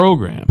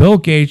program. Bill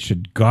Gates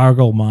should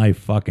gargle my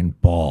fucking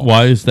balls.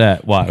 Why is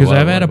that? Why? Because Why?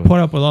 I've had to put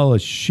up with all the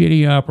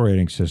shitty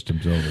operating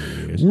systems over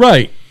the years.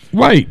 Right.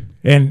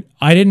 And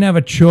I didn't have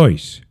a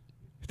choice.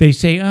 They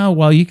say, oh,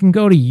 well, you can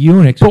go to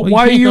Unix. But Well,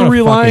 why are can't you go to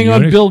relying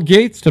fucking on Unix. Bill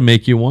Gates to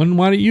make you one?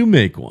 Why don't you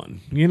make one?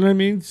 You know what I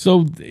mean?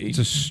 So It's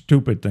a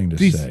stupid thing to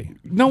say.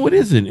 No, it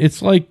isn't.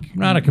 It's like, I'm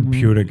not a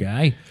computer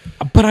guy.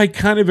 but I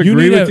kind of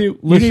agree with you.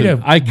 Listen, you need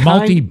a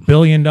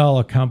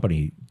multi-billion-dollar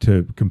company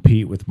to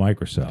compete with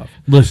Microsoft.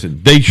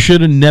 Listen, they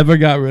should have never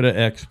got rid of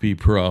XP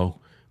Pro.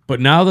 But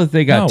now that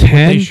they got No,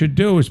 10, what they should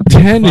do is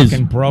 10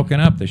 fucking is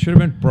broken up. They should have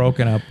been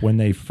broken up when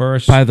they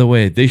first. By the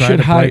way, they tried should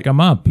to break them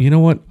up. You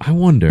know what? I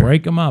wonder.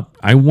 Break them up.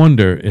 I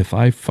wonder if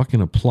I fucking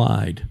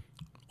applied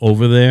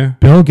over there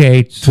Bill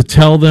Gates to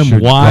tell them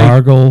should why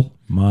gargle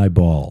my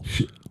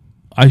balls.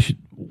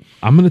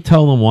 I'm going to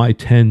tell them why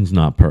 10's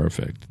not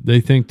perfect. They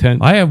think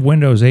 10. I have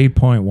Windows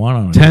 8.1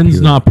 on a 10's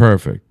computer. not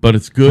perfect, but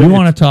it's good. We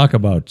want to talk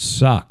about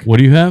suck. What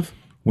do you have?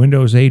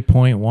 Windows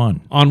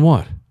 8.1 On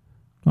what?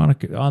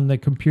 on the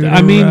computer.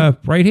 I mean,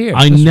 right here.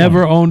 I this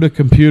never one. owned a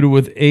computer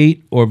with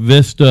 8 or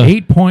Vista.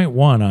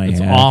 8.1. I It's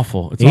have.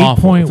 awful. It's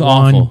awful. It's 8.1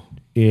 awful.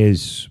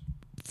 is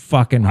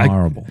fucking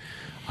horrible.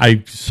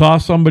 I saw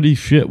somebody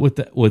shit with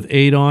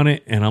 8 on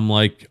it, and I'm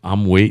like,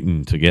 I'm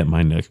waiting to get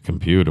my next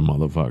computer,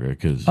 motherfucker,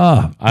 because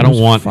I it don't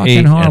was want fucking 8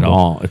 at horrible.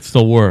 all. It's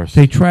the worst.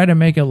 They try to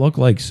make it look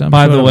like some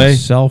By sort the of way- a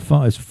cell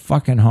phone. It's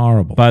fucking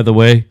horrible. By the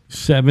way,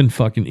 7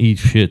 fucking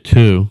eats shit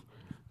too.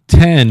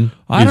 10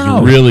 I don't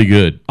know. is really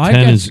good.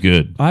 10 is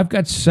good. I've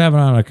got 7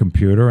 on a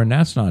computer, and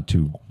that's not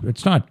too.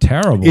 It's not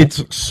terrible.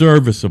 It's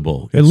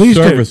serviceable. at It's least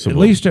serviceable.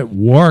 at least it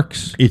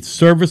works. It's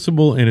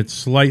serviceable and it's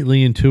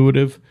slightly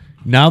intuitive.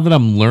 Now that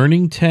I'm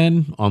learning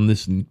 10 on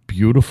this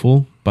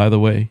beautiful, by the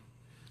way,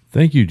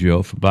 thank you,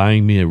 Joe, for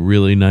buying me a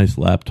really nice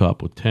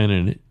laptop with 10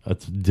 in it.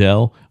 That's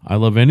Dell. I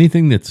love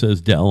anything that says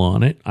Dell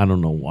on it. I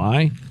don't know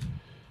why.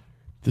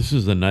 This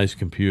is a nice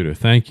computer.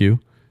 Thank you.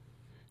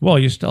 Well,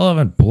 you still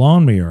haven't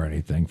blown me or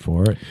anything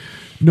for it.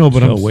 No, but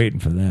Still I'm waiting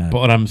for that.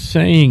 But I'm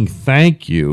saying thank you